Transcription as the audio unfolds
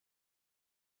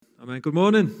Amen. Good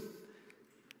morning.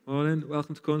 Morning.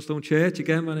 Welcome to Cornerstone Church.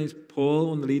 Again, my name is Paul,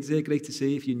 one of the leaders here. Great to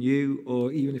see you if you're new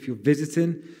or even if you're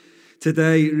visiting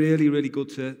today. Really, really good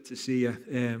to see you.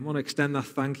 I want to extend that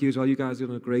thank you as well. You guys are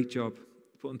doing a great job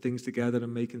putting things together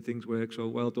and making things work, so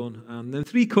well done. And then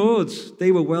 3 chords,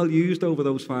 they were well used over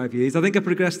those 5 years. I think I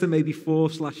progressed to maybe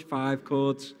 4/5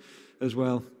 chords as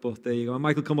well, but there you go. And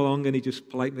Michael come along and he just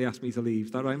politely asked me to leave.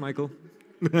 Is that right, Michael?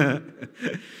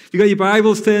 If you've got your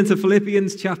Bibles, turn to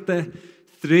Philippians chapter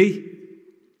 3.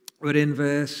 We're in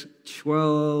verse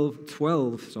 12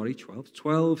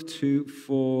 to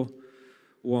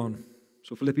 4:1.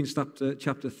 So Philippians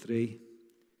chapter 3,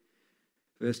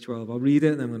 verse 12. I'll read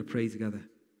it and then I'm going to pray together.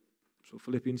 So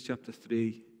Philippians chapter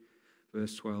 3,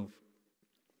 verse 12.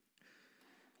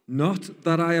 Not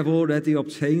that I have already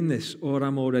obtained this or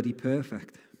am already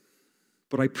perfect,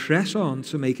 but I press on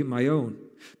to make it my own,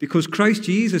 because Christ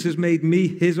Jesus has made me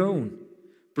his own.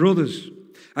 Brothers,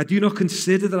 I do not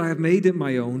consider that I have made it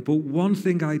my own, but one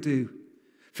thing I do,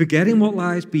 forgetting what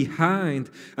lies behind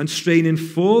and straining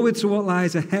forward to what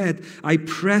lies ahead, I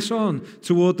press on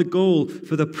toward the goal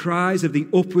for the prize of the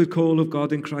upward call of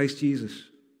God in Christ Jesus.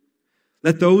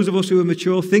 Let those of us who are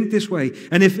mature think this way,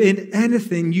 and if in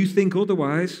anything you think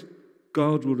otherwise,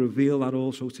 God will reveal that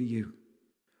also to you.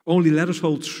 Only let us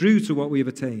hold true to what we have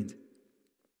attained.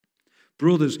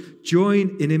 Brothers,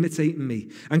 join in imitating me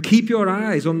and keep your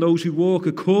eyes on those who walk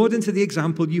according to the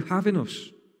example you have in us.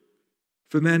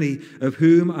 For many of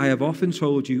whom I have often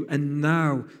told you and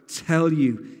now tell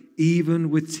you, even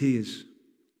with tears,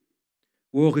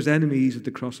 walk as enemies of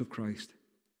the cross of Christ.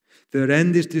 Their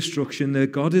end is destruction, their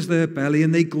God is their belly,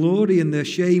 and they glory in their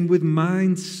shame with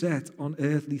minds set on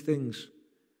earthly things.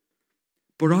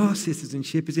 But our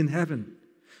citizenship is in heaven.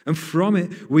 And from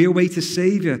it, we await a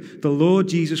Savior, the Lord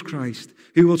Jesus Christ,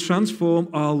 who will transform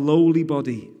our lowly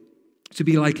body to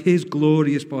be like his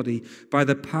glorious body by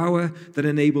the power that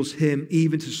enables him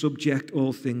even to subject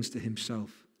all things to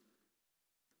himself.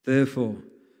 Therefore,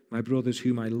 my brothers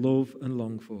whom I love and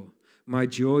long for, my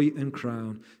joy and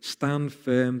crown, stand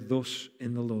firm thus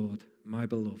in the Lord, my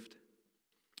beloved.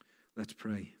 Let's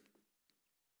pray.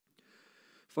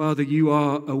 Father, you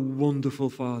are a wonderful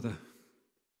Father.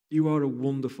 You are a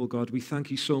wonderful God. We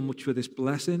thank you so much for this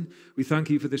blessing. We thank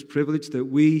you for this privilege that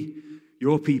we,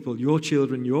 your people, your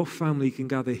children, your family can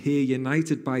gather here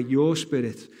united by your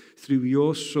Spirit through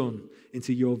your Son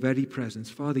into your very presence.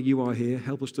 Father, you are here.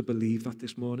 Help us to believe that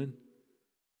this morning.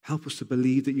 Help us to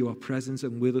believe that you are present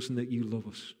and with us and that you love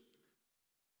us.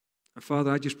 And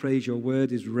Father, I just pray as your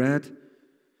word is read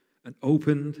and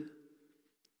opened,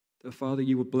 that Father,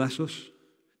 you would bless us,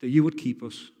 that you would keep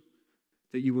us,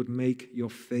 that you would make your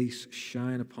face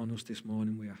shine upon us this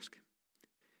morning, we ask.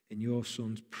 In your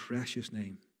Son's precious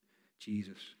name,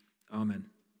 Jesus. Amen.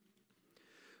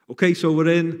 Okay, so we're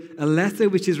in a letter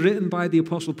which is written by the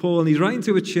Apostle Paul, and he's writing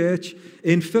to a church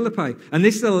in Philippi. And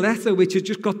this is a letter which has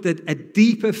just got a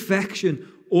deep affection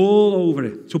all over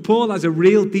it. So Paul has a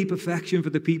real deep affection for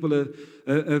the people of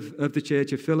the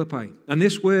church of Philippi. And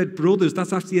this word, brothers,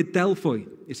 that's actually adelphoi.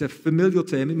 It's a familial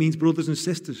term. It means brothers and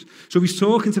sisters. So he's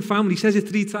talking to family. He says it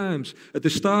 3 times, at the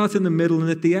start, in the middle, and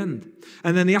at the end.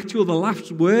 And then the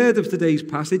last word of today's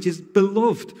passage is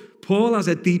beloved. Paul has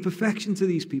a deep affection to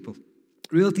these people.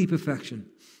 Real deep affection.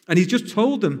 And he's just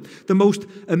told them the most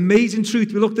amazing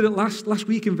truth. We looked at it last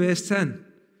week in verse 10.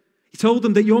 He told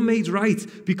them that you're made right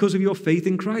because of your faith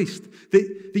in Christ.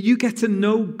 That you get to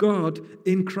know God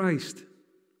in Christ.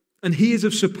 And he is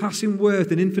of surpassing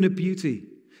worth and infinite beauty.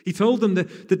 He told them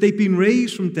that they've been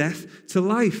raised from death to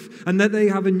life and that they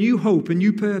have a new hope, a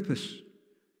new purpose.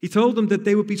 He told them that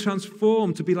they would be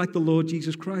transformed to be like the Lord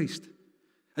Jesus Christ.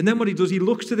 And then what he does, he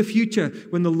looks to the future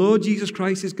when the Lord Jesus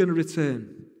Christ is going to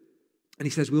return. And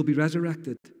he says, we'll be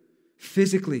resurrected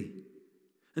physically.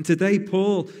 And today,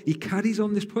 Paul, he carries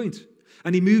on this point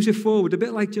and he moves it forward. A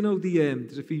bit like,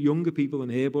 there's a few younger people in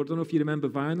here, but I don't know if you remember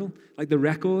vinyl, like the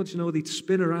records, they'd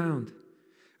spin around.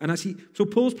 And so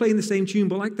Paul's playing the same tune,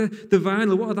 but like the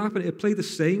vinyl, what would happen? It'd play the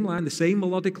same line, the same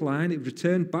melodic line. It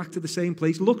returned back to the same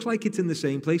place. Looks like it's in the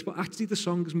same place, but actually the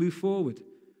song has moved forward.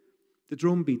 The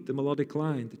drum beat, the melodic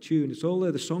line, the tune, it's all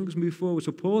there. The song has moved forward.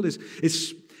 So Paul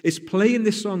is playing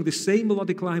this song, the same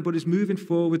melodic line, but is moving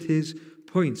forward his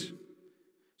point.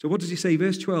 So what does he say?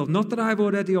 Verse 12, not that I've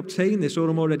already obtained this or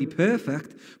I'm already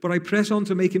perfect, but I press on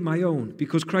to make it my own,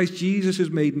 because Christ Jesus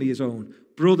has made me his own.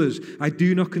 Brothers, I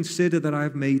do not consider that I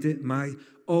have made it my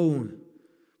own.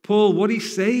 Paul, what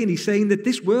he's saying that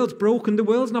this world's broken, the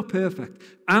world's not perfect.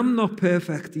 I'm not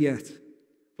perfect yet,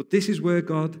 but this is where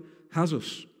God has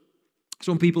us.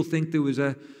 Some people think there was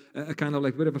a kind of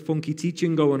like a bit of a funky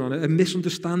teaching going on, a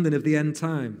misunderstanding of the end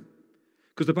time.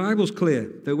 Because the Bible's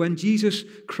clear that when Jesus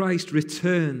Christ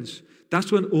returns,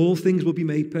 that's when all things will be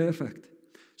made perfect.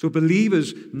 So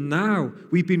believers, now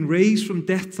we've been raised from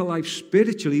death to life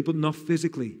spiritually, but not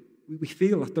physically. We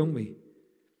feel that, don't we?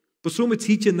 But some are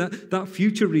teaching that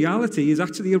future reality is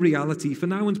actually a reality for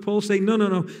now. And Paul's saying,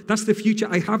 no, that's the future.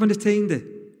 I haven't attained it.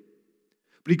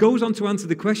 But he goes on to answer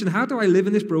the question, how do I live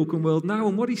in this broken world now?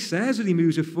 And what he says as he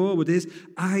moves it forward is,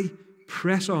 I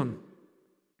press on.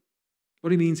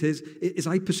 What he means is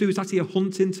I pursue. It's actually a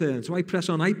hunting term. So I press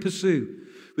on, I pursue,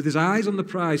 with his eyes on the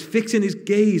prize, fixing his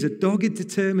gaze, a dogged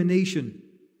determination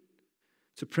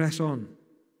to press on.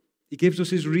 He gives us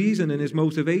his reason and his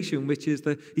motivation, which is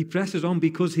that he presses on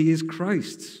because he is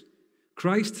Christ's.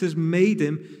 Christ has made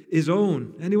him his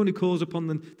own. Anyone who calls upon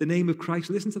the name of Christ,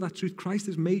 listen to that truth. Christ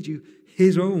has made you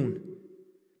his own.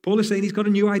 Paul is saying he's got a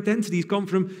new identity. He's gone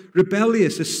from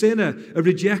rebellious, a sinner, a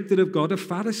rejecter of God, a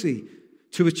Pharisee,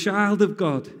 to a child of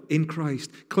God in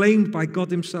Christ, claimed by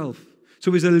God himself.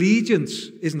 So his allegiance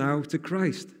is now to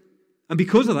Christ. And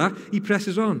because of that, he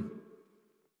presses on.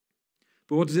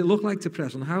 But what does it look like to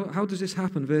press on? How does this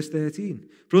happen? Verse 13.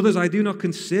 Brothers, I do not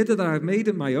consider that I have made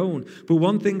it my own, but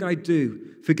one thing I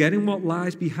do, forgetting what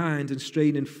lies behind and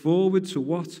straining forward to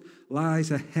what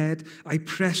lies ahead, I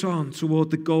press on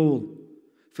toward the goal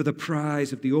for the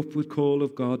prize of the upward call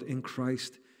of God in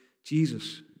Christ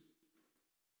Jesus.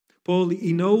 Paul,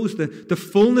 he knows that the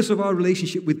fullness of our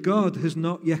relationship with God has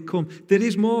not yet come. There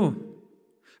is more.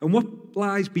 And what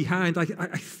lies behind, I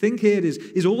think here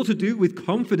is all to do with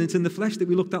confidence in the flesh that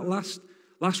we looked at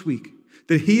last week.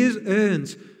 That he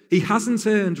hasn't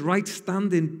earned right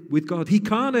standing with God. He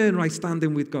can't earn right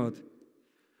standing with God.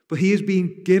 But he is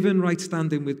being given right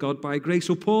standing with God by grace.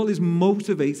 So Paul is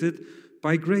motivated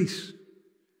by grace.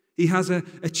 He has a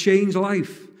changed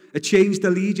life, a changed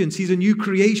allegiance. He's a new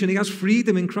creation. He has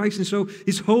freedom in Christ. And so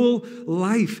his whole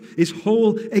life, his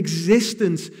whole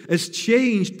existence has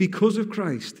changed because of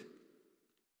Christ.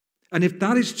 And if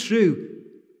that is true,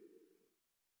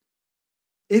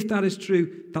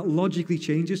 that logically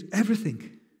changes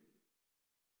everything.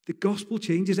 The gospel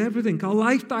changes everything. Our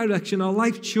life direction, our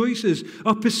life choices,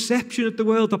 our perception of the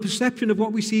world, our perception of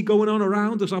what we see going on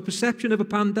around us, our perception of a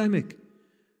pandemic.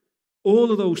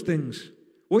 All of those things.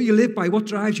 What you live by, what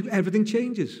drives you, everything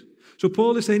changes. So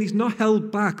Paul is saying he's not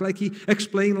held back, like he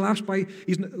explained last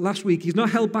week. He's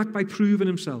not held back by proving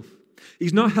himself.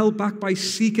 He's not held back by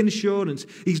seeking assurance.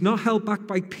 He's not held back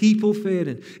by people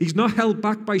fearing. He's not held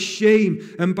back by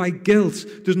shame and by guilt.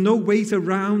 There's no weight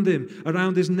around him,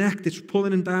 around his neck that's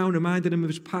pulling him down, reminding him of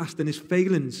his past and his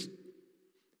failings.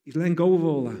 He's letting go of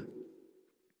all that.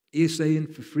 He is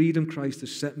saying, for freedom Christ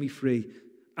has set me free.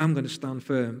 I'm going to stand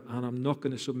firm, and I'm not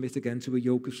going to submit again to a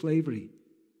yoke of slavery.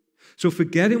 So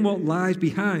forgetting what lies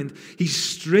behind, he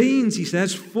strains, he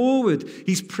says, forward.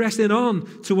 He's pressing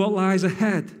on to what lies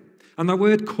ahead. And that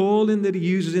word calling that he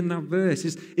uses in that verse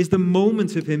is the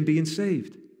moment of him being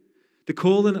saved. The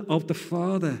calling of the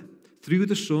Father through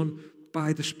the Son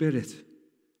by the Spirit.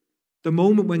 The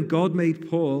moment when God made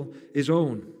Paul his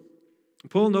own.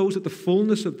 Paul knows that the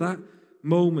fullness of that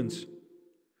moment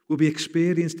will be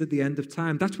experienced at the end of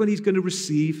time. That's when he's going to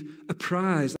receive a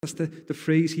prize. That's the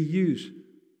phrase he used.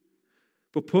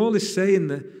 But Paul is saying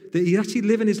that he's actually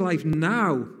living his life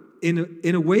now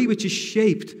in a way which is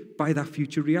shaped by that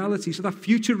future reality. So that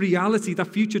future reality, that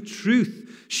future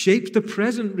truth shapes the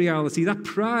present reality. That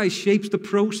prize shapes the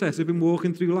process of him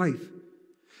walking through life.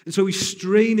 And so he's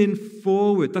straining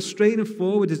forward. That straining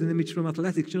forward is an image from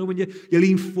athletics. You know, when you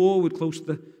lean forward close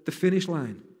to the finish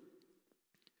line.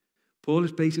 Paul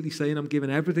is basically saying, I'm giving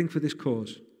everything for this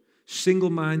cause.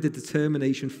 Single-minded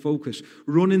determination, focus.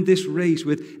 Running this race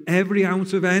with every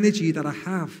ounce of energy that I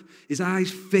have. His eyes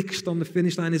fixed on the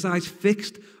finish line. His eyes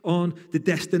fixed on the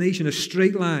destination. A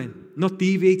straight line. Not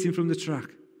deviating from the track.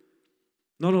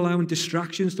 Not allowing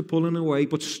distractions to pull him away,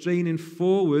 but straining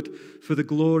forward for the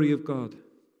glory of God.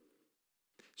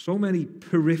 So many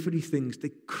periphery things,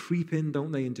 they creep in,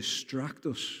 don't they, and distract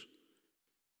us.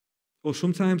 Or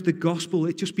sometimes the gospel,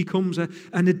 it just becomes an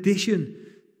addition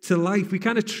to life. We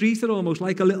kind of treat it almost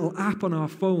like a little app on our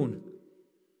phone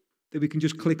that we can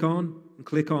just click on and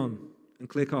click on and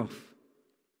click off.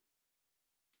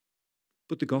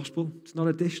 But the gospel, it's not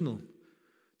additional.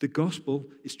 The gospel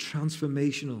is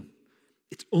transformational.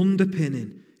 It's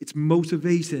underpinning. It's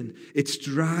motivating. It's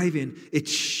driving. It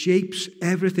shapes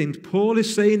everything. Paul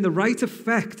is saying the right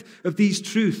effect of these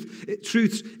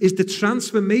truths is the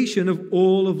transformation of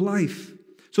all of life.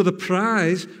 So the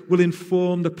prize will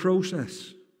inform the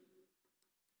process.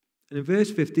 And in verse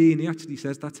 15, he actually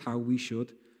says that's how we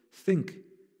should think.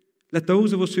 Let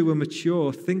those of us who are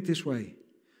mature think this way.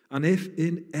 And if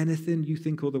in anything you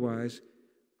think otherwise,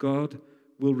 God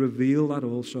will reveal that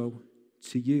also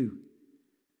to you.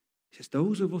 He says,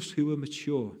 those of us who are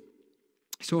mature,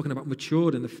 he's talking about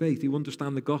matured in the faith, who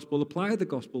understand the gospel, apply the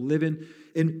gospel, living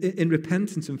in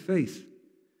repentance and faith.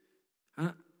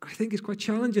 And I think it's quite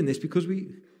challenging, this, because we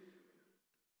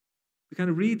kind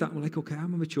of read that and we're like, okay,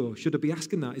 I'm mature. Should I be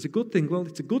asking that? It's a good thing. Well,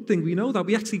 it's a good thing. We know that.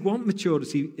 We actually want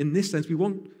maturity in this sense. We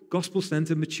want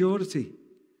gospel-centered maturity.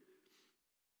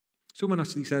 Someone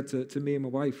actually said to me and my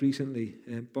wife recently,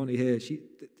 Bonnie here,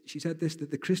 she said this,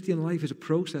 that the Christian life is a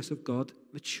process of God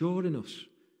maturing us.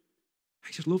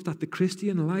 I just love that. The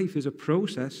Christian life is a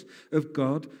process of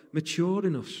God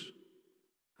maturing us.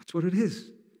 That's what it is.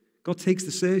 God takes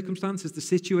the circumstances, the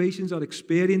situations, our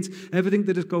experience, everything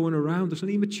that is going around us, and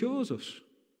he matures us.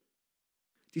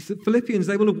 The Philippians,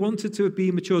 they will have wanted to be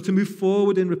mature, to move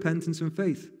forward in repentance and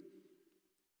faith.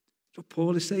 So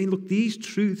Paul is saying, look, these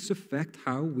truths affect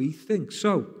how we think.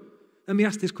 So, let me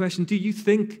ask this question. Do you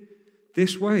think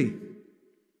this way?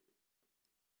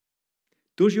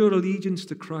 Does your allegiance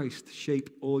to Christ shape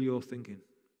all your thinking?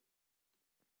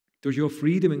 Does your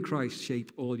freedom in Christ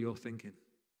shape all your thinking?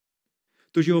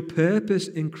 Does your purpose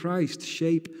in Christ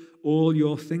shape all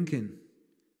your thinking?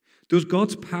 Does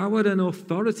God's power and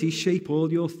authority shape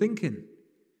all your thinking?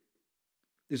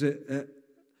 There's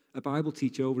a Bible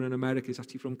teacher over in America, he's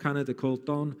actually from Canada, called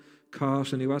Don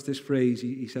Carson, who has this phrase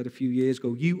he said a few years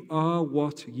ago: you are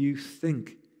what you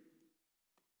think.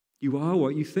 You are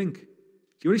what you think.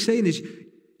 So what he's saying is,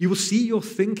 you will see your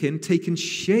thinking taking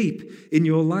shape in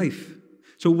your life.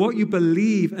 So what you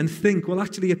believe and think will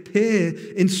actually appear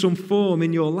in some form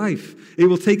in your life. It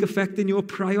will take effect in your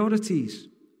priorities,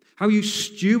 how you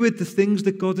steward the things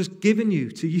that God has given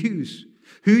you to use,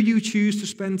 who you choose to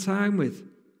spend time with,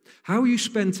 how you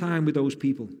spend time with those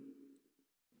people.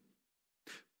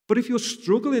 But if you're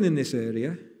struggling in this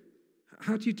area,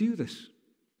 how do you do this?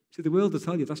 See, the world will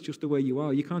tell you that's just the way you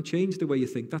are. You can't change the way you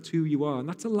think. That's who you are. And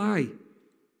that's a lie.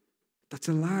 That's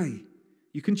a lie.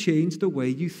 You can change the way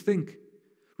you think.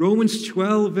 Romans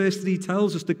 12, verse 3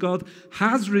 tells us that God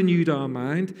has renewed our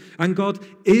mind, and God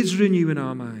is renewing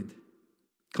our mind.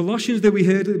 Colossians, that we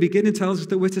heard at the beginning, tells us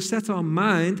that we're to set our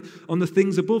mind on the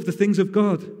things above, the things of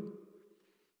God.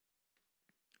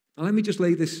 Now, let me just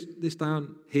lay this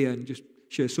down here and just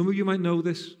share. Some of you might know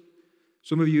this.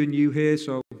 Some of you are new here,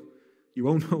 so you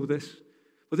won't know this.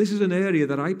 But this is an area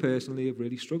that I personally have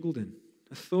really struggled in.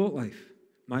 A thought life,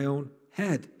 my own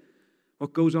head,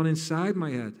 what goes on inside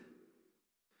my head.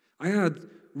 I had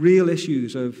real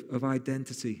issues of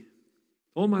identity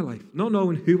all my life, not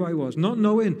knowing who I was, not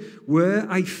knowing where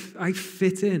I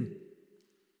fit in.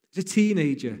 As a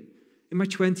teenager, in my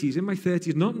 20s, in my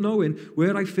 30s, not knowing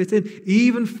where I fit in.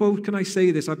 Even, folks, can I say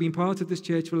this? I've been part of this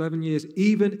church for 11 years,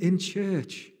 even in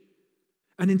church.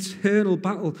 An internal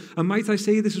battle. And might I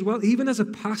say this as well, even as a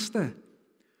pastor,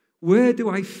 where do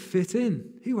I fit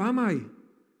in? Who am I?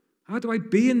 How do I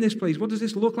be in this place? What does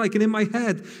this look like? And in my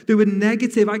head, there were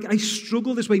negative, I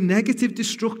struggle this way, negative,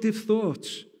 destructive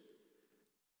thoughts.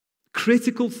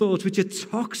 Critical thoughts, which are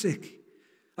toxic.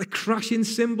 Like crashing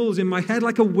cymbals in my head,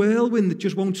 like a whirlwind that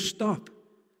just won't stop.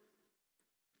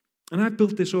 And I've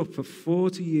built this up for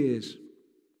 40 years.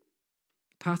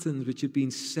 Patterns which have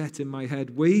been set in my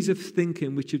head, ways of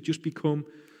thinking which have just become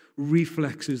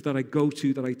reflexes that I go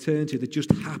to, that I turn to, that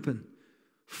just happen.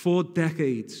 4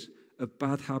 decades of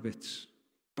bad habits,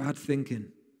 bad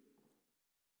thinking.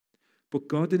 But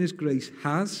God in his grace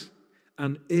has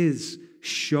and is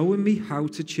showing me how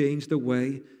to change the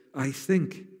way I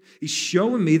think. He's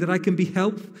showing me that I can be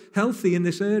healthy in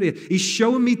this area. He's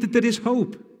showing me that there is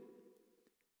hope.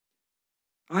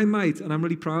 I might, and I'm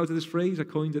really proud of this phrase, I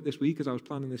coined it this week as I was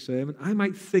planning this sermon, I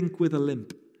might think with a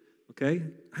limp, okay?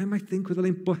 I might think with a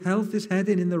limp, but health is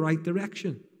heading in the right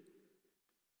direction.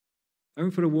 I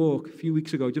went for a walk a few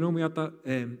weeks ago. Do you know when we had that?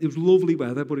 It was lovely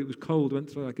weather, but it was cold. Went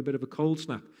through like a bit of a cold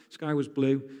snap. Sky was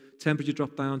blue. Temperature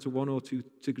dropped down to 1 or 2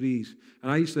 degrees.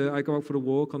 And I go out for a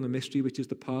walk on the Mystery, which is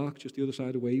the park just the other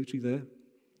side of Wavertree there.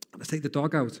 And I take the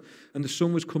dog out, and the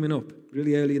sun was coming up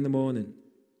really early in the morning.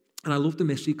 And I love the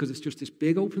Mystery because it's just this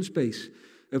big open space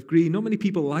of green. Not many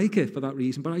people like it for that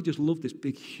reason, but I just love this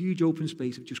big, huge open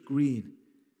space of just green.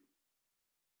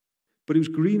 But it was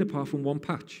green apart from one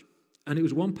patch. And it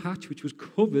was one patch which was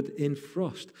covered in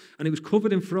frost. And it was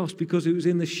covered in frost because it was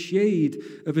in the shade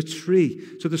of a tree.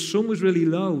 So the sun was really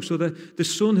low. So the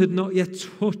sun had not yet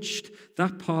touched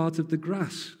that part of the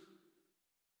grass.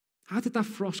 How did that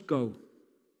frost go?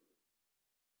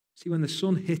 See, when the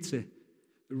sun hits it,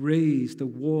 the rays, the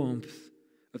warmth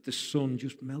of the sun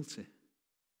just melts it.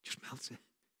 Just melts it.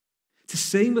 It's the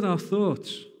same with our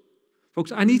thoughts.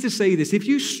 Folks, I need to say this. If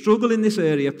you struggle in this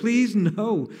area, please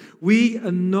know we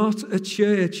are not a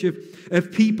church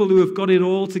of people who have got it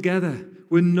all together.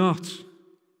 We're not.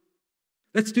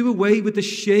 Let's do away with the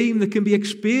shame that can be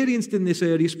experienced in this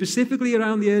area, specifically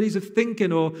around the areas of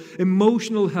thinking or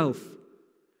emotional health.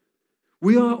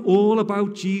 We are all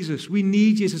about Jesus. We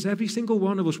need Jesus, every single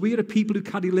one of us. We are a people who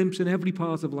carry limps in every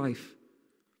part of life.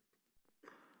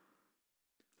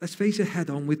 Let's face it head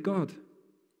on with God.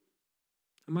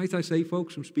 And might I say,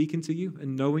 folks, from speaking to you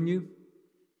and knowing you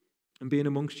and being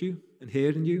amongst you and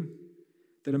hearing you,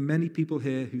 there are many people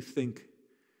here who think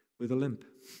with a limp,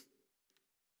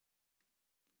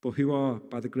 but who are,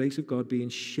 by the grace of God, being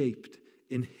shaped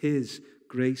in his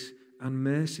grace and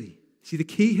mercy. See, the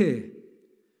key here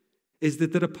is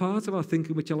that there are parts of our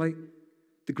thinking which are like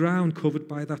the ground covered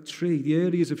by that tree, the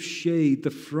areas of shade,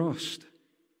 the frost.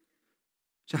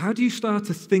 So how do you start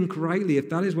to think rightly if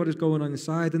that is what is going on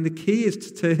inside? And the key is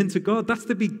to turn to God. That's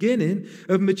the beginning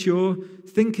of mature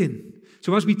thinking.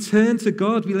 So as we turn to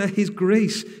God, we let his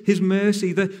grace, his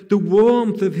mercy, the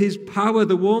warmth of his power,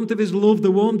 the warmth of his love, the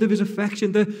warmth of his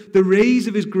affection, the rays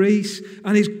of his grace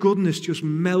and his goodness just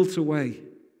melt away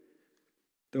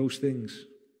those things.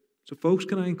 So folks,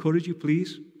 can I encourage you,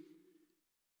 please?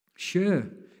 Share.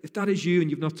 If that is you and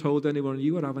you've not told anyone,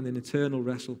 you are having an internal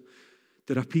wrestle,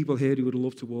 there are people here who would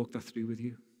love to walk that through with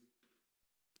you.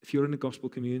 If you're in a gospel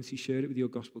community, share it with your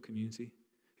gospel community.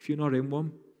 If you're not in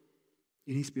one,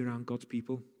 you need to be around God's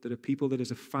people. There are people that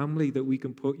as a family that we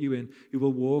can put you in who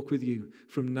will walk with you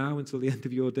from now until the end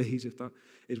of your days, if that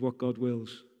is what God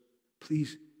wills.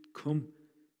 Please come,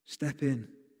 step in,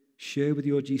 share with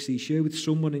your GC, share with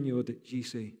someone in your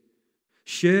GC.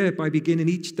 Share by beginning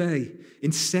each day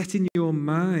in setting your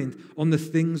mind on the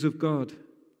things of God.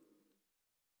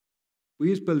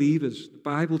 We as believers, the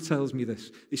Bible tells me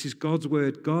this. This is God's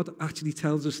word. God actually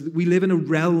tells us that we live in a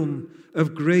realm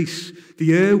of grace.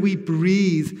 The air we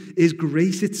breathe is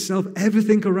grace itself.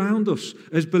 Everything around us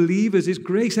as believers is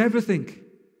grace, everything.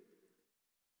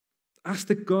 Ask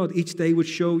that God each day would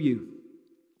show you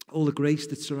all the grace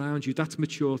that surrounds you. That's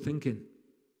mature thinking.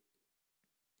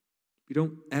 We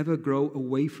don't ever grow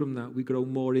away from that. We grow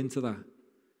more into that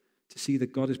to see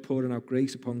that God is pouring out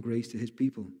grace upon grace to his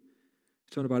people.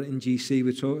 We're talking about it in GC.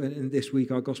 We're talking, in this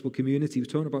week, our gospel community. We're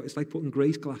talking about it's like putting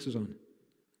grace glasses on.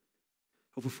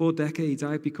 Over 4 decades,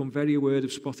 I've become very aware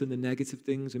of spotting the negative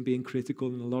things and being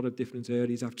critical in a lot of different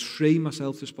areas. I've trained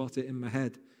myself to spot it in my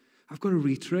head. I've got to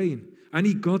retrain. I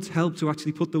need God's help to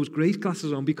actually put those grace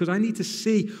glasses on because I need to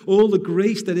see all the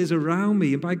grace that is around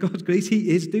me. And by God's grace, he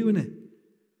is doing it.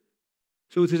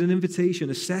 So it is an invitation.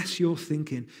 Assess your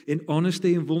thinking in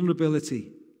honesty and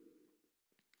vulnerability.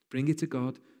 Bring it to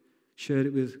God. Share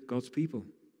it with God's people.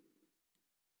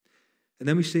 And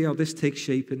then we see how this takes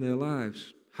shape in their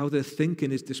lives, how their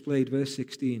thinking is displayed. Verse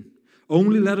 16.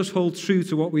 Only let us hold true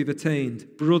to what we've attained.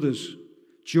 Brothers,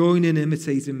 join in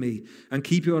imitating me and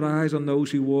keep your eyes on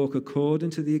those who walk according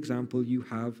to the example you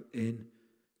have in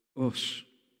us.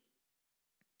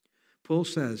 Paul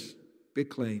says, big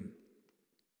claim,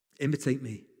 imitate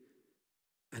me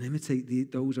and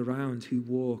imitate those around who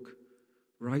walk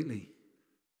rightly.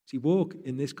 See, walk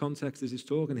in this context as it's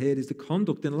talking here is the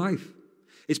conduct in life.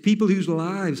 It's people whose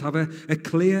lives have a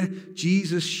clear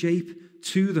Jesus shape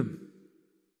to them.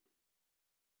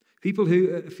 People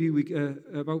who,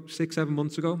 about 6-7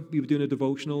 months ago, we were doing a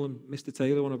devotional and Mr.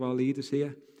 Taylor, one of our leaders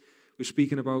here, was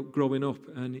speaking about growing up,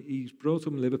 and he's brought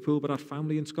up in Liverpool but had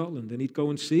family in Scotland, and he'd go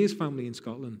and see his family in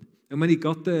Scotland. And when he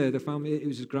got there, the family, it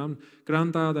was his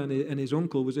granddad and his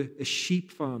uncle was a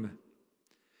sheep farmer.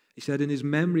 He said in his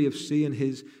memory of seeing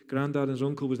his granddad and his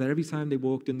uncle was that every time they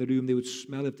walked in the room, they would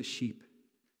smell of the sheep.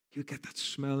 He would get that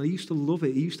smell, and he used to love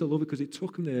it. He used to love it because it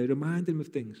took him there, it reminded him of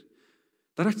things.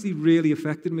 That actually really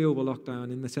affected me over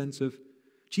lockdown in the sense of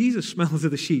Jesus smells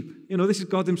of the sheep. You know, this is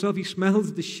God himself. He smells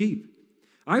of the sheep.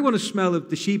 I want to smell of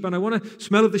the sheep, and I want to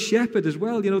smell of the shepherd as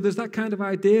well. You know, there's that kind of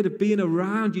idea of being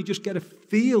around. You just get a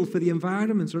feel for the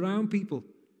environments around people.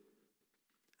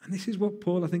 And this is what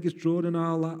Paul, I think, is drawing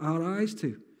our eyes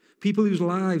to. People whose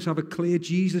lives have a clear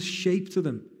Jesus shape to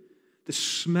them. The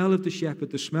smell of the shepherd,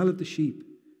 the smell of the sheep.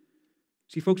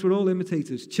 See, folks, we're all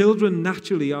imitators. Children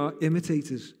naturally are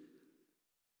imitators.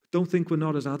 Don't think we're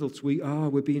not as adults. We are.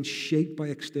 We're being shaped by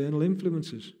external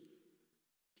influences.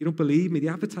 You don't believe me? The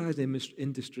advertising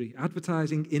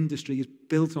industry is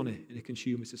built on it in a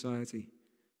consumer society.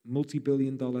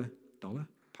 Multi-billion-dollar,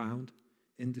 pound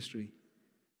industry.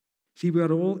 See, we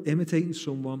are all imitating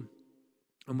someone,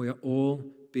 and we are all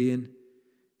being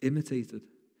imitated.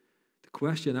 The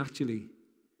question actually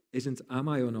isn't am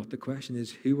I or not. The question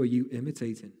is, who are you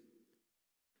imitating?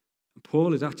 And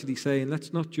Paul is actually saying,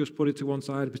 let's not just put it to one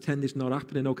side and pretend it's not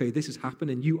happening. Okay, this is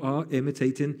happening. You are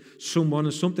imitating someone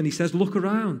or something. He says, look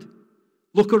around.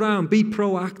 Look around. Be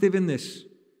proactive in this.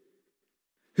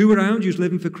 Who around you is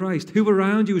living for Christ? Who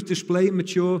around you is displaying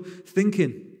mature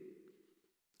thinking?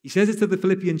 He says it to the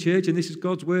Philippian church, and this is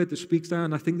God's word that speaks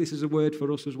down. I think this is a word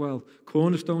for us as well.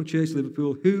 Cornerstone Church,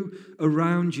 Liverpool. Who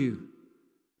around you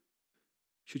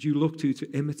should you look to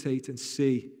imitate and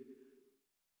see?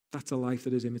 That's a life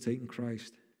that is imitating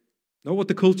Christ. Not what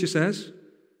the culture says,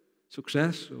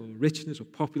 success or richness or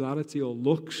popularity or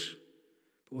looks,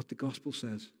 but what the gospel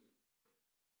says.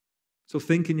 So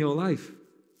think in your life.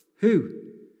 Who?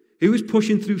 Who is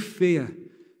pushing through fear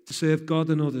to serve God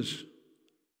and others?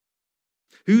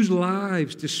 Whose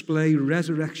lives display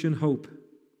resurrection hope?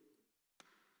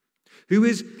 Who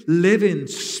is living,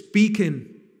 speaking,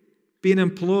 being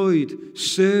employed,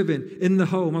 serving in the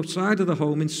home, outside of the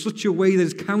home, in such a way that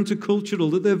is countercultural,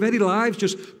 that their very lives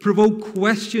just provoke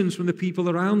questions from the people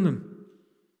around them?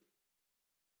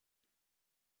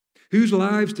 Whose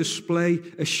lives display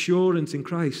assurance in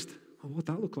Christ? Well, what would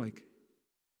that look like?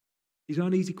 These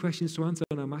aren't easy questions to answer,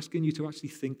 and I'm asking you to actually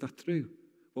think that through.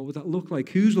 What would that look like?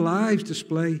 Whose lives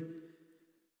display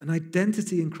an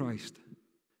identity in Christ,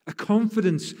 a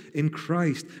confidence in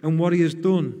Christ and what he has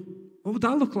done? What would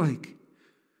that look like?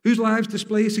 Whose lives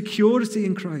display a security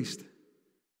in Christ?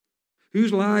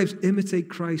 Whose lives imitate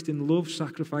Christ in love,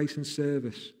 sacrifice, and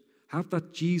service? Have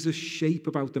that Jesus shape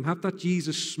about them. Have that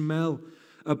Jesus smell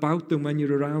about them when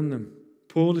you're around them.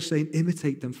 Paul is saying,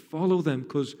 imitate them, follow them,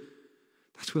 because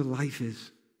that's where life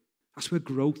is. That's where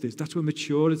growth is. That's where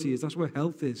maturity is. That's where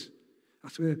health is.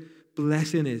 That's where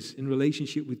blessing is in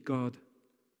relationship with God.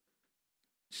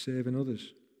 Serving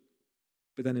others.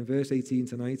 But then in verse 18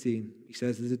 to 19, he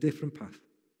says there's a different path.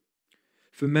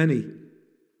 For many,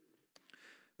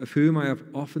 of whom I have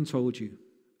often told you,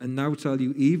 and now tell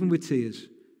you even with tears,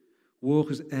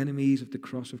 walk as enemies of the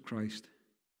cross of Christ.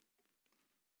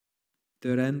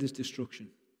 Their end is destruction.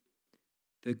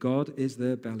 Their God is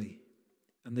their belly,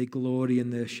 and they glory in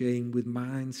their shame with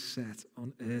minds set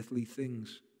on earthly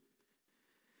things.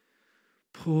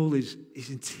 Paul is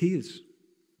in tears.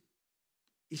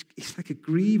 He's like a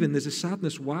grieving. There's a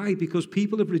sadness. Why? Because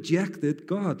people have rejected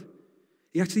God.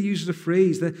 He actually uses a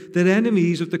phrase, they're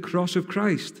enemies of the cross of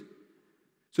Christ.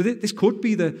 So this could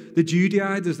be the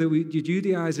Judaizers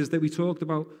that we talked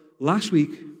about last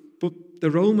week, but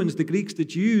the Romans, the Greeks, the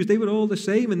Jews, they were all the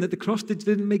same, and that the cross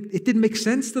didn't make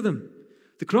sense to them.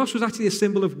 The cross was actually a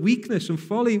symbol of weakness and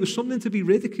folly. It was something to be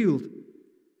ridiculed.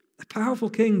 A powerful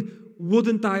king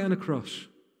wouldn't die on a cross.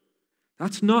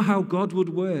 That's not how God would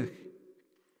work.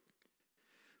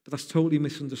 But that's totally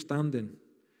misunderstanding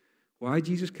why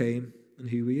Jesus came and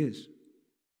who he is.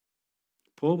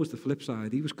 Paul was the flip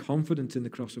side. He was confident in the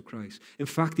cross of Christ. In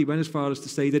fact, he went as far as to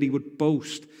say that he would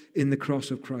boast in the cross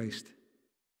of Christ.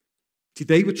 See,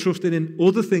 they were trusting in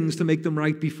other things to make them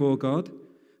right before God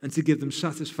and to give them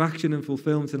satisfaction and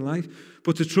fulfillment in life.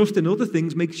 But to trust in other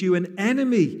things makes you an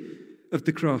enemy of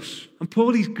the cross. And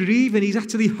Paul, he's grieving. He's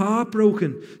actually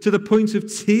heartbroken to the point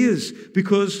of tears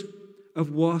because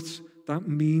of what that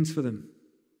means for them.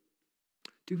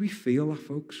 Do we feel that,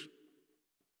 folks?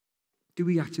 Do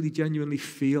we actually genuinely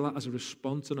feel that as a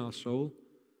response in our soul?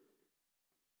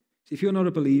 See, if you're not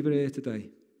a believer here today,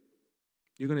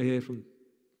 you're going to hear from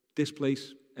this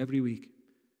place every week.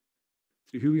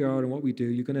 Through who we are and what we do,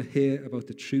 you're going to hear about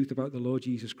the truth about the Lord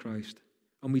Jesus Christ.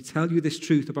 And we tell you this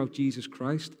truth about Jesus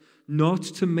Christ not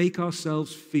to make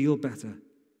ourselves feel better.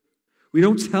 We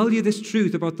don't tell you this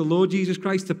truth about the Lord Jesus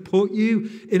Christ to put you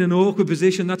in an awkward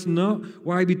position. That's not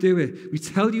why we do it. We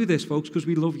tell you this, folks, because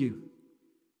we love you.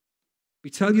 We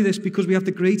tell you this because we have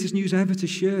the greatest news ever to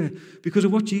share, because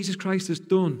of what Jesus Christ has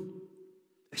done.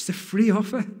 It's the free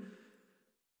offer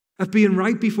of being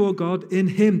right before God in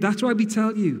him. That's why we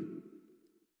tell you.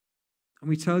 And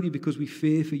we tell you because we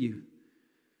fear for you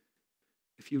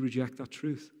if you reject that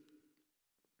truth.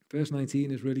 Verse 19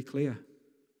 is really clear.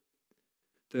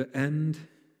 The end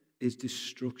is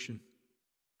destruction.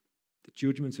 The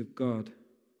judgment of God,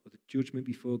 or the judgment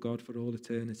before God for all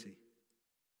eternity.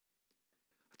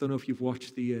 I don't know if you've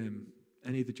watched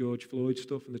any of the George Floyd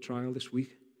stuff in the trial this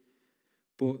week,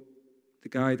 but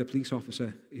the police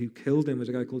officer who killed him was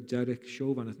a guy called Derek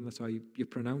Chauvin. I think that's how you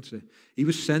pronounce it. He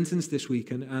was sentenced this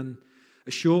week, and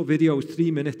a short video,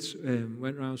 3 minutes,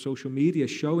 went around social media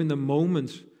showing the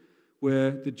moment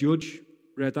where the judge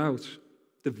read out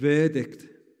the verdict,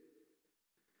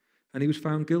 and he was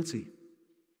found guilty.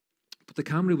 But the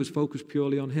camera was focused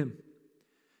purely on him.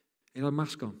 He had a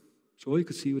mask on, so all you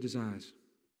could see were his eyes.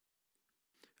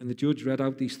 And the judge read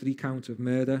out these 3 counts of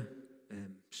murder,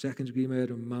 second-degree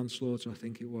murder and manslaughter, I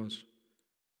think it was.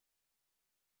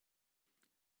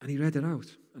 And he read it out.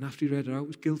 And after he read it out, he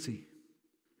was guilty.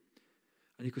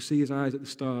 And you could see his eyes at the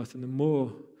start. And the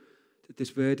more that this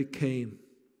verdict came,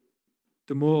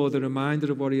 the more the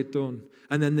reminder of what he had done.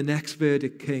 And then the next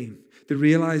verdict came. The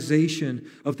realization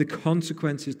of the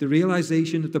consequences, the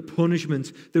realization of the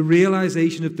punishment, the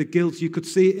realization of the guilt. You could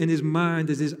see it in his mind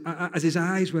as his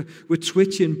eyes were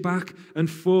twitching back and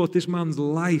forth. This man's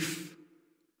life,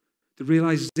 the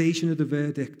realization of the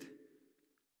verdict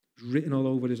was written all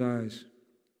over his eyes.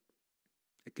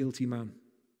 A guilty man.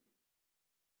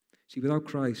 See, without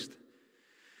Christ,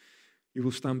 you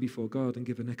will stand before God and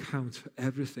give an account for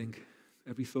everything.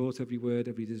 Every thought, every word,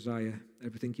 every desire,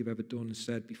 everything you've ever done and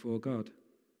said before God.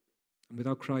 And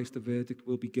without Christ, the verdict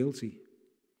will be guilty.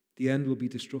 The end will be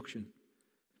destruction.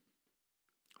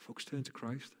 Folks, turn to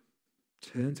Christ.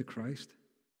 Turn to Christ.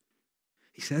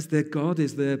 He says their God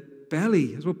is their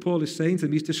belly. That's what Paul is saying to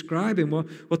them. He's describing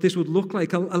what this would look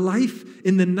like. A life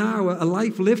in the now, a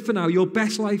life lived for now, your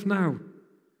best life now.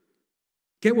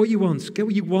 Get what you want. Get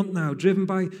what you want now, driven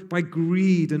by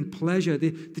greed and pleasure.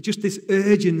 They're just this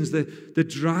urgings that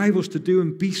drive us to do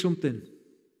and be something.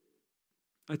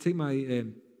 I take my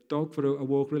dog for a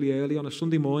walk really early on a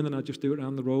Sunday morning, and I just do it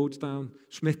around the roads down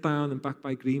Smithdown and back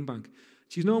by Greenbank.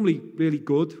 She's normally really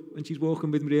good when she's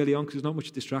walking with me early on because there's not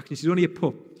much distraction. She's only a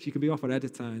pup. She can be off her head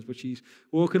at times, but she's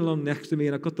walking along next to me,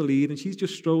 and I've got the lead, and she's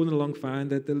just strolling along fine.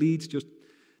 The lead's just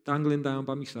dangling down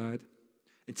by my side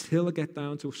until I get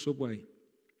down to a Subway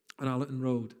on Allerton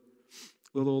Road,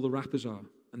 where all the wrappers are,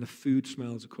 and the food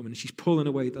smells are coming, and she's pulling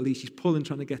away at the least. She's pulling,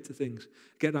 trying to get to things.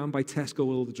 Get down by Tesco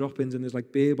with all the drop-ins, and there's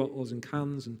like beer bottles and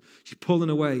cans, and she's pulling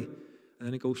away, and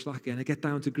then it goes slack again. I get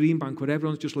down to Greenbank, where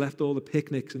everyone's just left all the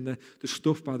picnics and the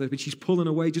stuff by there, but she's pulling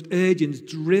away, just urging,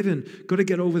 driven. Got to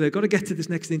get over there, got to get to this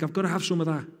next thing. I've got to have some of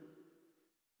that.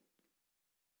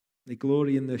 They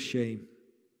glory in their shame.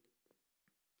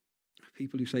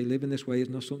 People who say living this way is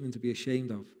not something to be ashamed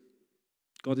of.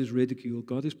 God is ridiculed.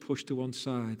 God is pushed to one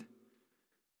side.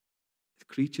 The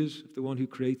creatures of the one who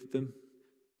created them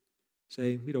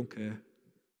saying, we don't care.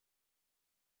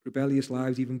 Rebellious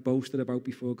lives even boasted about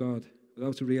before God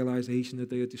without a realization that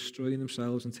they are destroying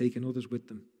themselves and taking others with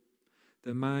them.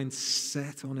 Their minds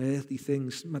set on earthly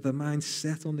things. Their minds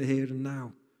set on the here and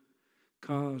now.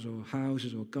 Cars or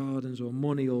houses or gardens or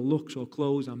money or looks or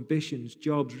clothes, ambitions,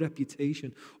 jobs,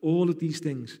 reputation, all of these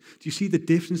things. Do you see the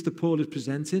difference that Paul is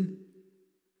presenting?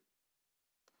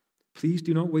 Please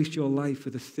do not waste your life for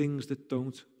the things that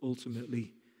don't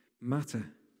ultimately matter.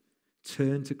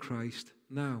 Turn to Christ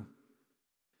now.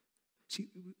 See,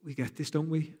 we get this, don't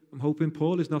we? I'm hoping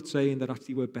Paul is not saying that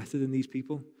actually we're better than these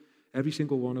people. Every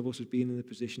single one of us has been in the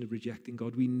position of rejecting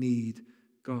God. We need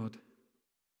God.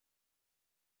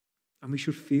 And we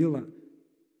should feel that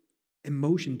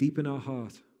emotion deep in our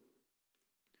heart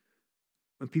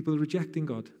when people are rejecting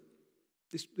God.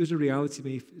 This was a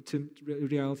reality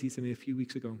to me a few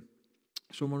weeks ago.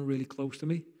 Someone really close to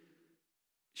me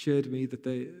shared with me that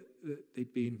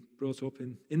they'd been brought up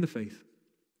in the faith.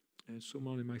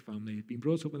 Someone in my family had been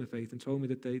brought up in the faith and told me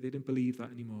that they didn't believe that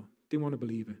anymore. Didn't want to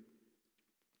believe it.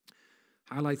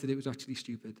 Highlighted it was actually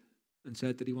stupid and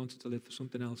said that he wanted to live for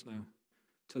something else now.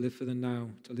 To live for the now,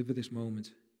 to live for this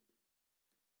moment.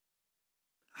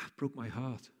 That broke my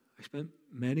heart. I spent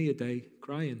many a day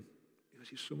crying because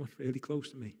he's someone really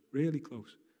close to me, really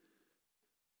close.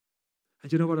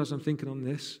 And you know what, as I'm thinking on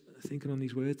this, thinking on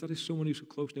these words, that is someone who's so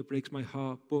close and it breaks my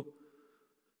heart, but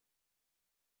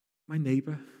my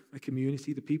neighbor, my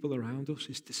community, the people around us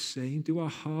is the same. Do our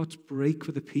hearts break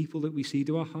for the people that we see?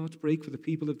 Do our hearts break for the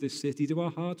people of this city? Do our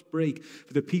hearts break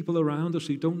for the people around us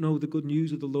who don't know the good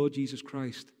news of the Lord Jesus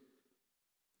Christ?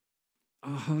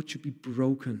 Our hearts should be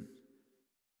broken.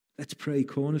 Let's pray,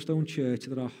 Cornerstone Church,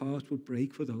 that our hearts would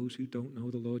break for those who don't know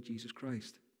the Lord Jesus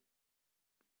Christ.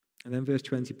 And then verse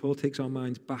 20, Paul takes our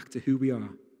minds back to who we are.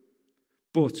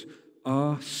 But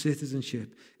our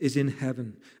citizenship is in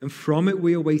heaven, and from it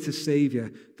we await a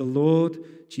Savior, the Lord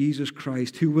Jesus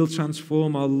Christ, who will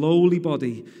transform our lowly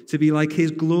body to be like his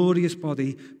glorious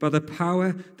body by the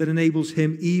power that enables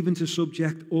him even to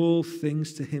subject all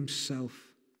things to himself.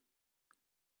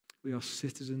 We are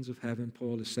citizens of heaven,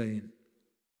 Paul is saying.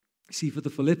 See, for the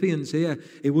Philippians here,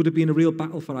 it would have been a real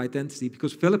battle for identity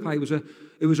because Philippi was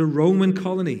a Roman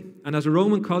colony. And as a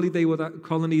Roman colony,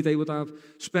 they would have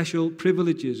special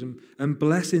privileges and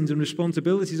blessings and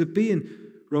responsibilities of being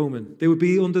Roman. They would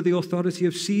be under the authority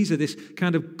of Caesar, this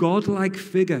kind of godlike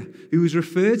figure who was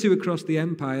referred to across the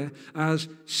empire as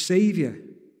Savior.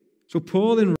 So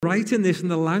Paul, in writing this,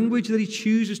 and the language that he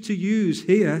chooses to use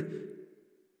here,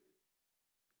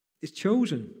 is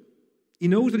chosen. He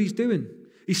knows what he's doing.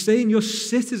 He's saying you're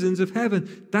citizens of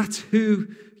heaven. That's who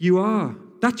you are.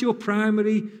 That's your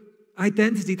primary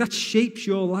identity. That shapes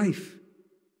your life.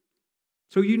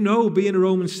 So you know being a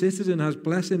Roman citizen has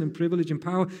blessing and privilege and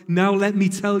power. Now let me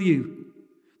tell you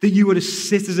that you are a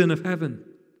citizen of heaven.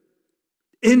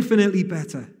 Infinitely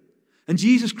better. And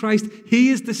Jesus Christ,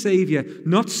 he is the Savior,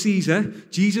 not Caesar.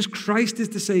 Jesus Christ is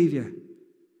the Savior.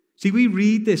 See, we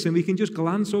read this and we can just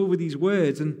glance over these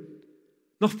words and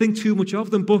not think too much of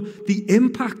them, but the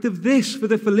impact of this for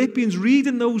the Philippians,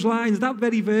 reading those lines, that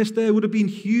very verse there would have been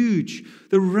huge.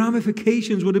 The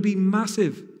ramifications would have been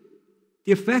massive.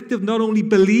 The effect of not only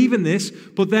believing this,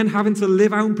 but then having to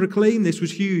live out and proclaim this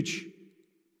was huge.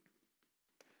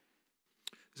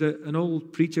 There's an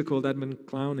old preacher called Edmund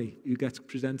Clowney who gets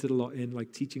presented a lot in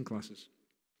like teaching classes.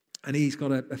 And he's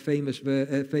got a famous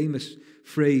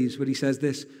phrase where he says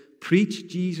this: preach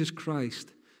Jesus Christ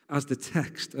as the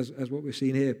text, as what we're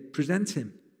seeing here. Present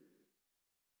him.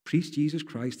 Preach Jesus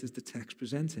Christ as the text.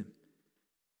 Present him.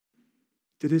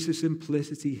 There is a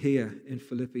simplicity here in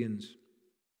Philippians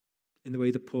in the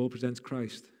way that Paul presents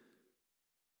Christ.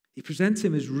 He presents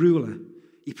him as ruler.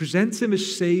 He presents him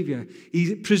as Savior.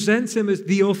 He presents him as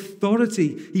the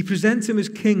authority. He presents him as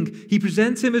King. He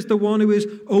presents him as the one who is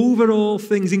over all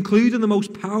things, including the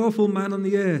most powerful man on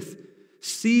the earth,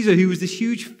 Caesar, who was this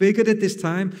huge figure at this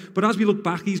time. But as we look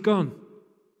back, he's gone.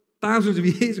 Thousands of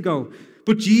years ago.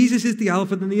 But Jesus is the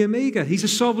Alpha and the Omega. He's a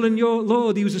sovereign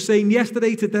Lord. He was the same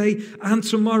yesterday, today, and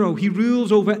tomorrow. He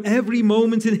rules over every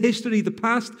moment in history, the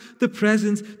past, the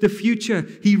present, the future.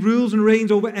 He rules and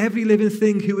reigns over every living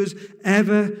thing who has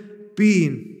ever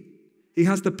been. He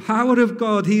has the power of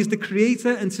God. He is the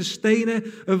creator and sustainer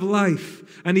of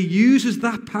life. And he uses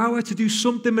that power to do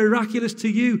something miraculous to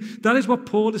you. That is what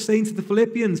Paul is saying to the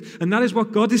Philippians. And that is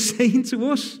what God is saying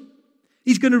to us.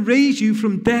 He's going to raise you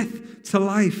from death to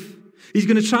life. He's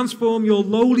going to transform your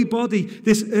lowly body,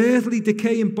 this earthly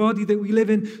decaying body that we live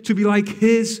in, to be like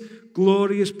his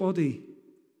glorious body.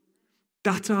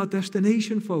 That's our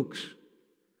destination, folks.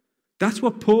 That's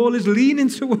what Paul is leaning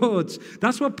towards.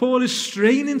 That's what Paul is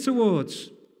straining towards.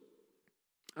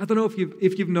 I don't know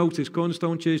if you've noticed,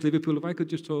 Cornerstone Church Liverpool, if I could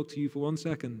just talk to you for 1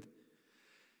 second.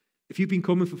 If you've been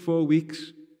coming for 4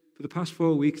 weeks, for the past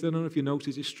 4 weeks, I don't know if you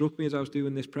noticed, it struck me as I was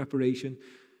doing this preparation.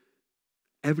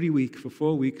 Every week for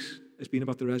 4 weeks, it's been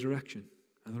about the resurrection.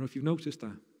 I don't know if you've noticed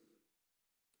that.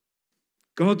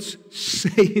 God's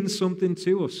saying something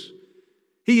to us.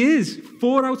 He is.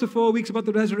 4 out of 4 weeks about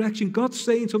the resurrection. God's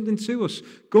saying something to us.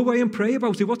 Go away and pray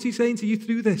about it. What's he saying to you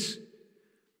through this?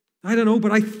 I don't know,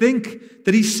 but I think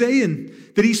that he's saying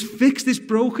that he's fixed this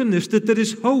brokenness, that there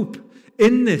is hope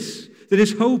in this. There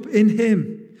is hope in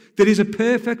him. There is a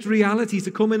perfect reality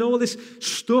to come in all this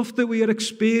stuff that we are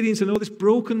experiencing, all this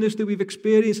brokenness that we've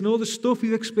experienced, and all the stuff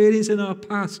we've experienced in our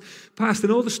past,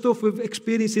 and all the stuff we're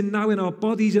experiencing now in our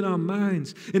bodies, in our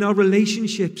minds, in our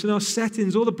relationships, in our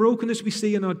settings, all the brokenness we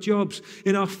see in our jobs,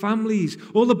 in our families,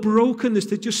 all the brokenness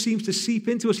that just seems to seep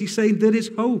into us. He's saying there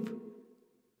is hope.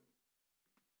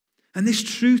 And this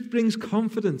truth brings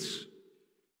confidence.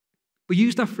 We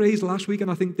used that phrase last week,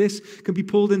 and I think this can be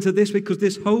pulled into this because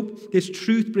this hope, this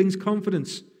truth brings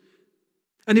confidence.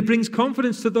 And it brings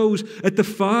confidence to those at the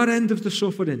far end of the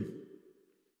suffering,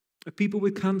 of people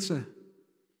with cancer.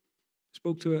 I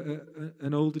spoke to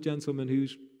an older gentleman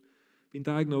who's been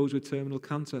diagnosed with terminal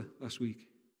cancer last week.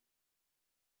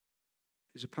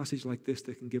 There's a passage like this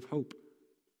that can give hope.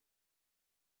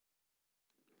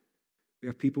 We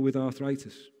have people with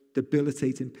arthritis,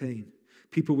 debilitating pain,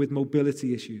 people with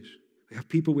mobility issues. We have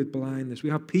people with blindness. We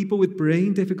have people with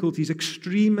brain difficulties,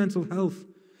 extreme mental health,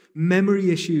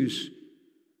 memory issues,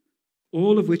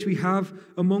 all of which we have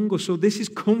among us. So this is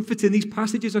comforting. These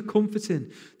passages are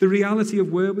comforting. The reality of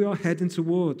where we are heading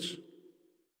towards.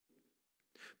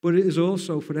 But it is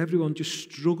also for everyone just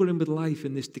struggling with life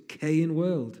in this decaying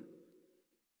world.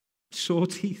 Sore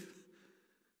teeth,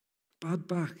 bad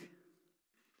back.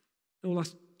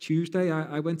 Last Tuesday,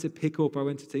 I went to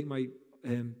take my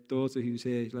daughter, who's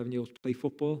here, 11 years old, play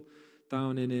football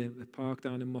down in a park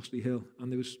down in Mossley Hill,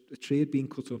 and there was a tree had been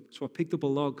cut up. So I picked up a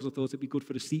log because I thought it'd be good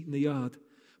for a seat in the yard,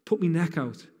 put my neck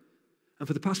out, and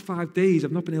for the past 5 days,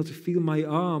 I've not been able to feel my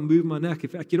arm move my neck.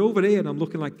 If I get over here and I'm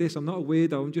looking like this, I'm not a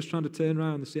weirdo, I'm just trying to turn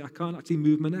around and see, I can't actually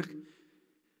move my neck.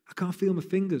 I can't feel my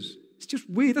fingers. It's just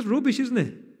weird. That's rubbish, isn't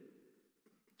it?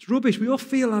 It's rubbish. We all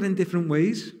feel that in different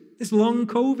ways. This long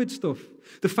COVID stuff.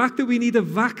 The fact that we need a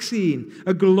vaccine,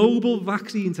 a global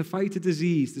vaccine to fight a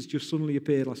disease that's just suddenly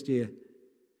appeared last year.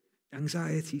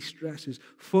 Anxiety, stresses.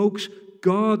 Folks,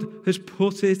 God has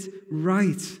put it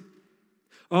right.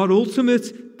 Our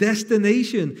ultimate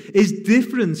destination is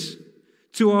different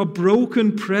to our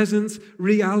broken present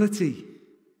reality.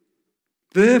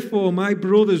 Therefore, my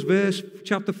brothers,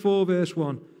 chapter 4, verse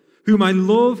 1, whom I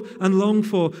love and long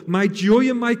for, my joy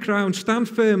and my crown, stand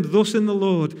firm thus in the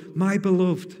Lord, my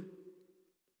beloved.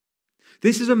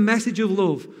 This is a message of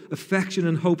love, affection,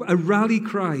 and hope, a rally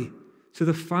cry to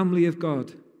the family of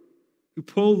God, who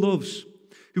Paul loves,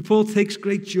 who Paul takes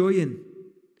great joy in,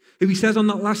 who he says on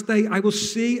that last day, I will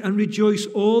see and rejoice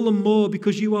all the more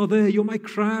because you are there. You're my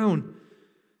crown.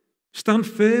 Stand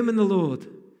firm in the Lord.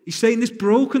 He's saying this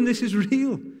brokenness is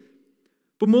real.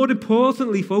 But more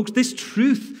importantly, folks, this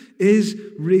truth is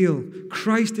real.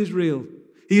 Christ is real.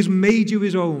 He has made you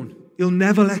his own. He'll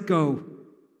never let go.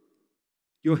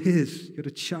 You're his. You're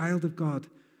a child of God.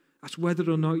 That's whether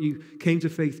or not you came to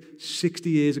faith 60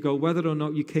 years ago, whether or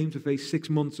not you came to faith 6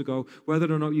 months ago,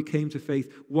 whether or not you came to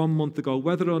faith 1 month ago,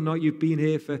 whether or not you've been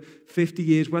here for 50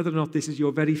 years, whether or not this is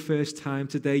your very first time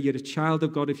today. You're a child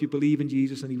of God if you believe in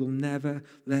Jesus, and he will never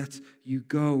let you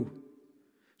go.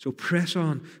 So press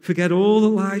on. Forget all that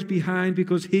lies behind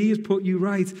because he has put you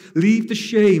right. Leave the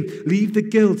shame. Leave the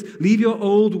guilt. Leave your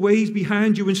old ways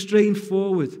behind you and strain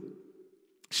forward.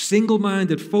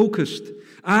 Single-minded, focused,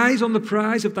 eyes on the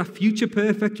prize of that future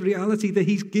perfect reality that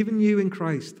he's given you in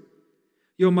Christ.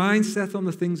 Your mind set on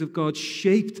the things of God,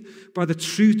 shaped by the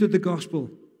truth of the gospel,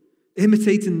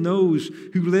 imitating those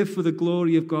who live for the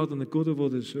glory of God and the good of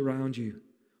others around you.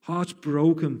 Hearts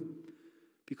broken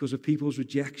because of people's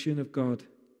rejection of God.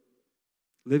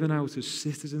 Living out as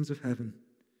citizens of heaven,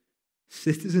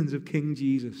 citizens of King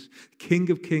Jesus, King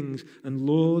of kings and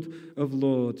Lord of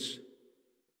lords.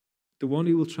 The one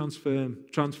who will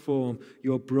transform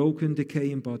your broken,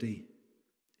 decaying body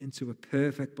into a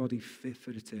perfect body fit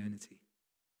for eternity.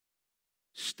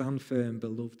 Stand firm,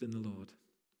 beloved in the Lord.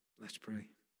 Let's pray.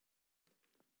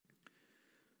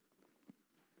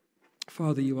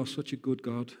 Father, you are such a good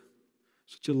God,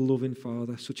 such a loving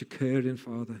Father, such a caring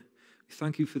Father. We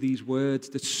thank you for these words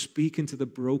that speak into the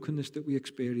brokenness that we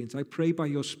experience. I pray by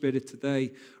your Spirit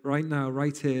today, right now,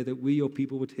 right here, that we, your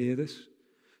people, would hear this.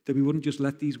 That we wouldn't just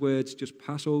let these words just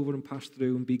pass over and pass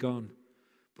through and be gone.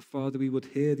 But Father, we would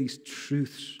hear these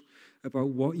truths about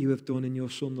what you have done in your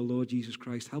Son, the Lord Jesus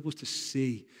Christ. Help us to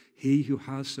see he who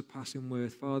has surpassing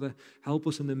worth. Father, help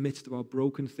us in the midst of our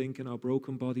broken thinking, our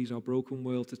broken bodies, our broken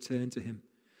world to turn to him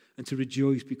and to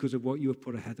rejoice because of what you have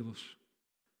put ahead of us.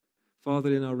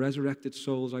 Father, in our resurrected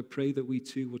souls, I pray that we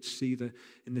too would see that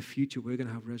in the future we're going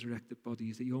to have resurrected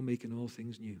bodies, that you're making all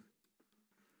things new.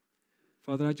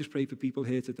 Father, I just pray for people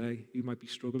here today who might be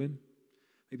struggling,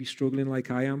 maybe struggling like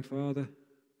I am, Father,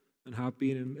 and have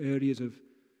been in areas of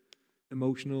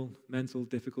emotional, mental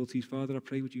difficulties. Father, I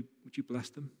pray, would you bless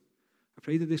them? I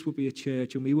pray that this will be a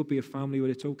church and we will be a family where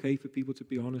it's okay for people to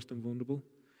be honest and vulnerable.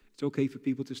 It's okay for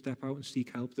people to step out and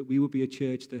seek help, that we will be a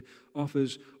church that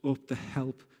offers up the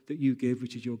help that you give,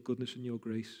 which is your goodness and your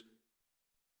grace.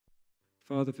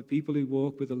 Father, for people who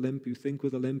walk with a limp, who think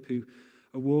with a limp, who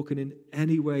are walking in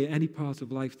any way, any part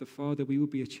of life, that, Father, we will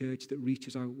be a church that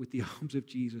reaches out with the arms of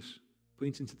Jesus,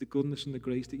 pointing to the goodness and the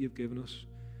grace that you've given us.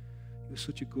 You're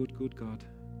such a good, good God.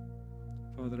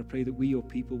 Father, I pray that we, your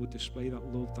people, would display that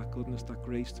love, that goodness, that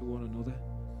grace to one another.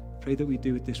 I pray that we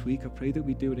do it this week. I pray that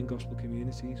we do it in gospel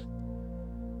communities.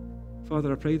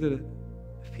 Father, I pray that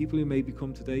people who maybe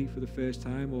come today for the first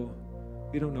time, or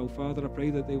we don't know, Father, I pray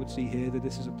that they would see here that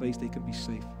this is a place they can be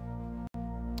safe,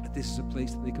 that this is a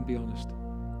place that they can be honest.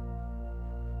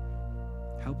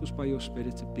 Help us by your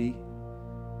Spirit to be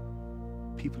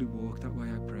people who walk that way,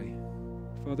 I pray.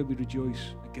 Father, we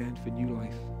rejoice again for new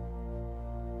life.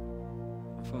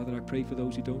 And Father, I pray for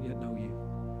those who don't yet know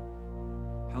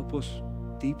you. Help us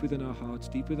deep within our hearts,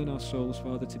 deep within our souls,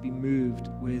 Father, to be moved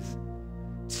with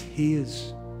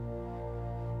tears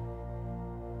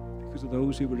because of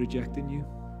those who were rejecting you.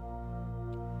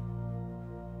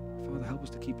 Father, help us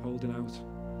to keep holding out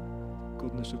the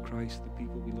goodness of Christ, the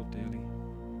people we love dearly.